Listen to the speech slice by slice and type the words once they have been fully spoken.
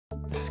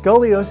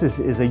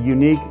Scoliosis is a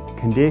unique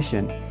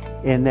condition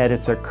in that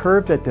it's a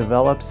curve that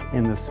develops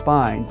in the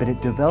spine, but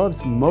it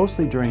develops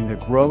mostly during the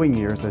growing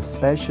years,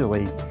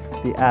 especially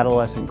the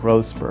adolescent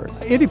growth spurt.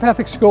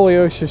 Idiopathic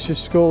scoliosis is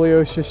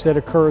scoliosis that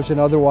occurs in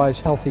otherwise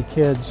healthy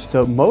kids.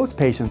 So most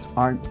patients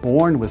aren't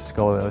born with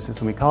scoliosis,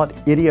 and we call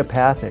it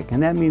idiopathic,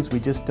 and that means we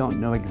just don't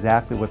know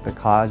exactly what the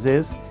cause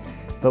is,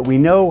 but we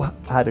know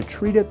how to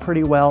treat it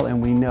pretty well,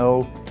 and we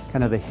know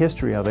kind of the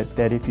history of it,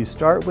 that if you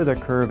start with a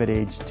curve at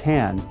age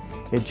 10,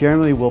 it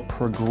generally will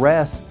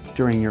progress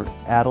during your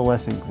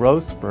adolescent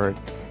growth spurt,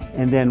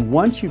 and then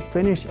once you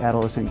finish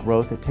adolescent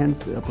growth,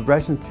 the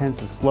progression tends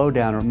to slow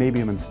down or maybe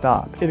even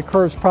stop. It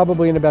occurs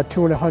probably in about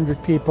 2 in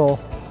 100 people.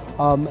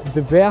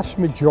 The vast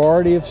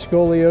majority of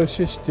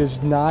scoliosis does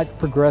not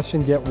progress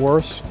and get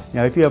worse.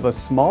 Now, if you have a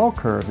small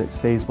curve that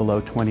stays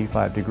below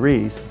 25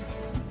 degrees,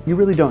 you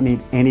really don't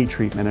need any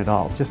treatment at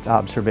all, just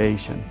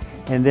observation.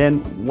 And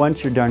then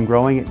once you're done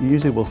growing, it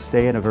usually will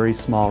stay in a very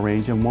small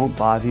range and won't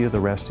bother you the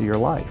rest of your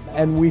life.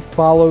 And we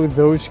follow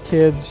those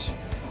kids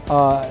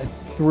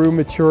through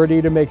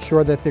maturity to make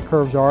sure that the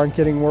curves aren't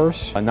getting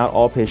worse. Not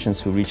all patients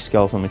who reach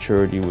skeletal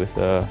maturity with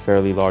a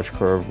fairly large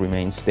curve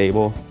remain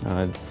stable.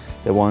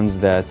 The ones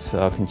that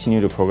continue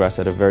to progress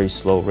at a very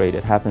slow rate,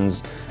 it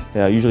happens,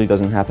 usually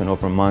doesn't happen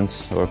over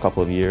months or a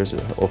couple of years.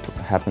 It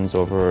happens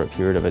over a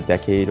period of a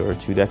decade or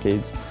 2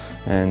 decades.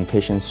 And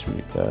patients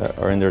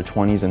are in their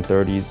 20s and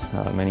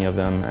 30s. Many of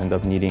them end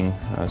up needing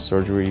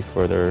surgery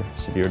for their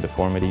severe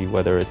deformity,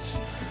 whether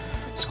it's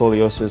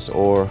scoliosis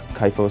or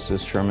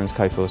kyphosis, Sherman's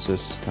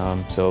kyphosis.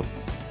 So,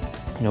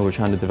 we're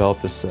trying to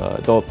develop this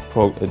adult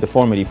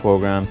deformity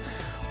program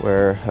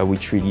where we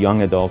treat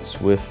young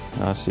adults with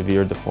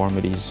severe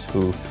deformities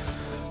who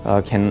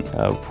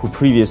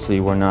previously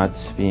were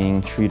not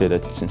being treated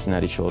at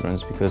Cincinnati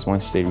Children's, because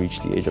once they reach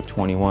the age of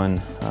 21,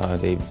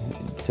 they've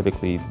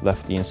typically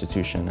left the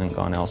institution and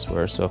gone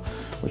elsewhere. So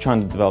we're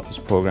trying to develop this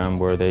program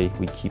where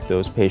we keep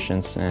those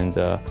patients and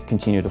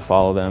continue to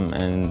follow them,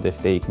 and if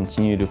they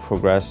continue to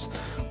progress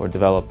or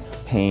develop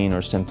pain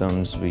or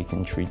symptoms, we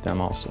can treat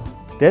them also.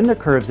 Then the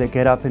curves that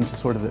get up into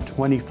sort of the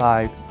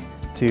 25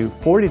 to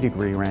 40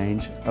 degree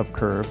range of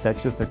curve,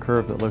 that's just a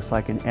curve that looks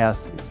like an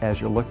S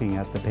as you're looking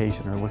at the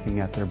patient or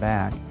looking at their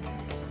back.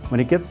 When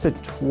it gets to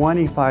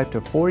 25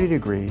 to 40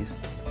 degrees,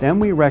 then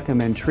we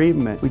recommend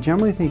treatment. We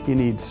generally think you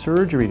need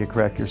surgery to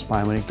correct your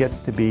spine when it gets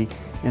to be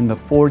in the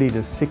 40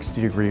 to 60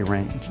 degree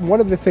range.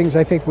 One of the things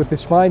I think with the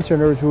Spine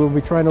Center is we'll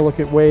be trying to look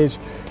at ways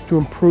to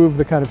improve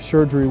the kind of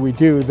surgery we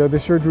do, though the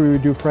surgery we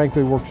do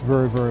frankly works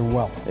very, very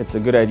well. It's a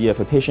good idea. If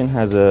a patient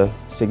has a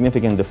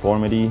significant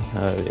deformity,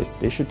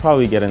 they should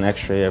probably get an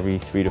x-ray every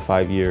 3 to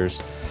 5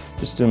 years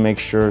just to make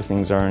sure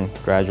things aren't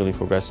gradually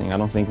progressing. I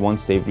don't think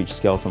once they've reached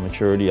skeletal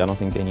maturity, I don't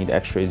think they need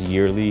x-rays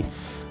yearly.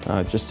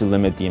 Just to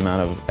limit the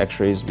amount of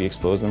x-rays we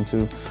expose them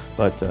to.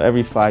 But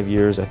every 5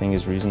 years I think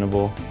is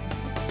reasonable.